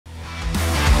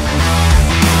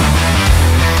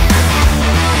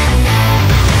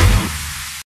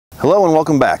Hello and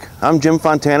welcome back. I'm Jim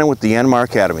Fontana with the Yanmar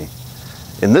Academy.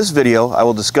 In this video, I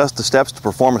will discuss the steps to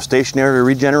perform a stationary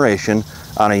regeneration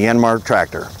on a Yanmar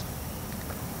tractor.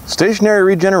 Stationary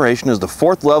regeneration is the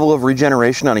fourth level of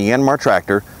regeneration on a Yanmar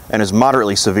tractor and is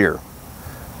moderately severe.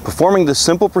 Performing this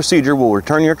simple procedure will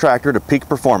return your tractor to peak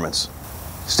performance.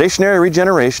 Stationary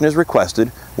regeneration is requested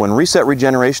when reset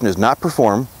regeneration is not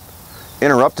performed,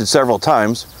 interrupted several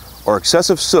times, or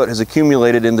excessive soot has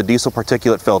accumulated in the diesel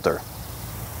particulate filter.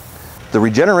 The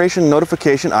regeneration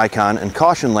notification icon and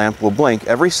caution lamp will blink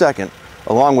every second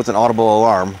along with an audible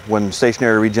alarm when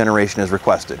stationary regeneration is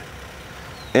requested.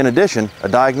 In addition, a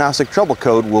diagnostic trouble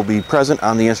code will be present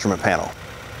on the instrument panel.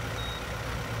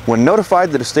 When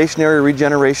notified that a stationary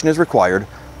regeneration is required,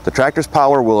 the tractor's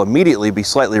power will immediately be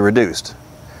slightly reduced.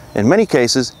 In many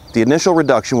cases, the initial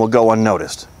reduction will go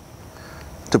unnoticed.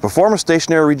 To perform a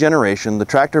stationary regeneration, the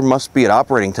tractor must be at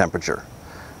operating temperature.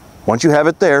 Once you have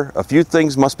it there, a few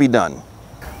things must be done.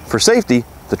 For safety,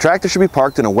 the tractor should be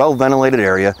parked in a well-ventilated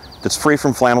area that's free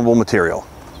from flammable material.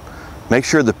 Make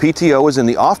sure the PTO is in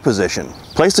the off position.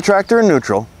 Place the tractor in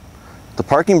neutral, the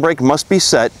parking brake must be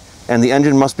set, and the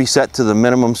engine must be set to the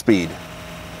minimum speed.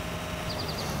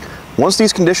 Once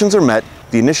these conditions are met,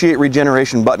 the Initiate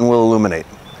Regeneration button will illuminate.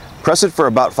 Press it for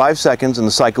about 5 seconds and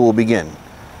the cycle will begin.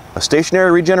 A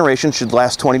stationary regeneration should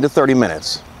last 20 to 30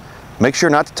 minutes. Make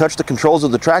sure not to touch the controls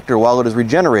of the tractor while it is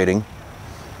regenerating.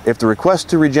 If the request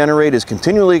to regenerate is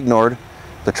continually ignored,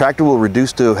 the tractor will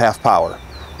reduce to half power.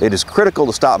 It is critical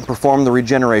to stop and perform the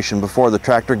regeneration before the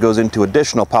tractor goes into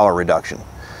additional power reduction.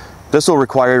 This will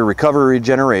require recovery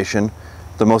regeneration,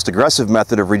 the most aggressive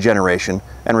method of regeneration,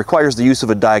 and requires the use of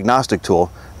a diagnostic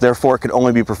tool, therefore it can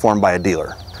only be performed by a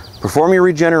dealer. Perform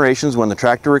your regenerations when the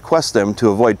tractor requests them to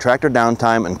avoid tractor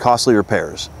downtime and costly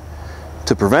repairs.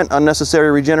 To prevent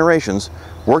unnecessary regenerations,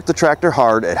 work the tractor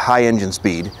hard at high engine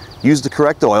speed, use the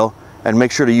correct oil, and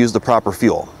make sure to use the proper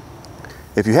fuel.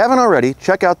 If you haven't already,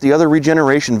 check out the other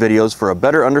regeneration videos for a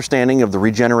better understanding of the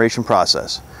regeneration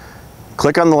process.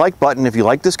 Click on the like button if you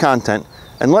like this content,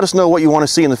 and let us know what you want to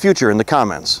see in the future in the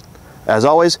comments. As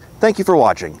always, thank you for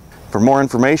watching. For more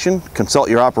information, consult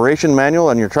your operation manual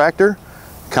on your tractor,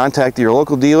 contact your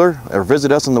local dealer, or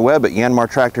visit us on the web at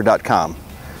yanmartractor.com.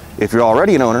 If you're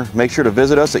already an owner, make sure to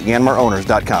visit us at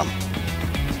yanmarowners.com.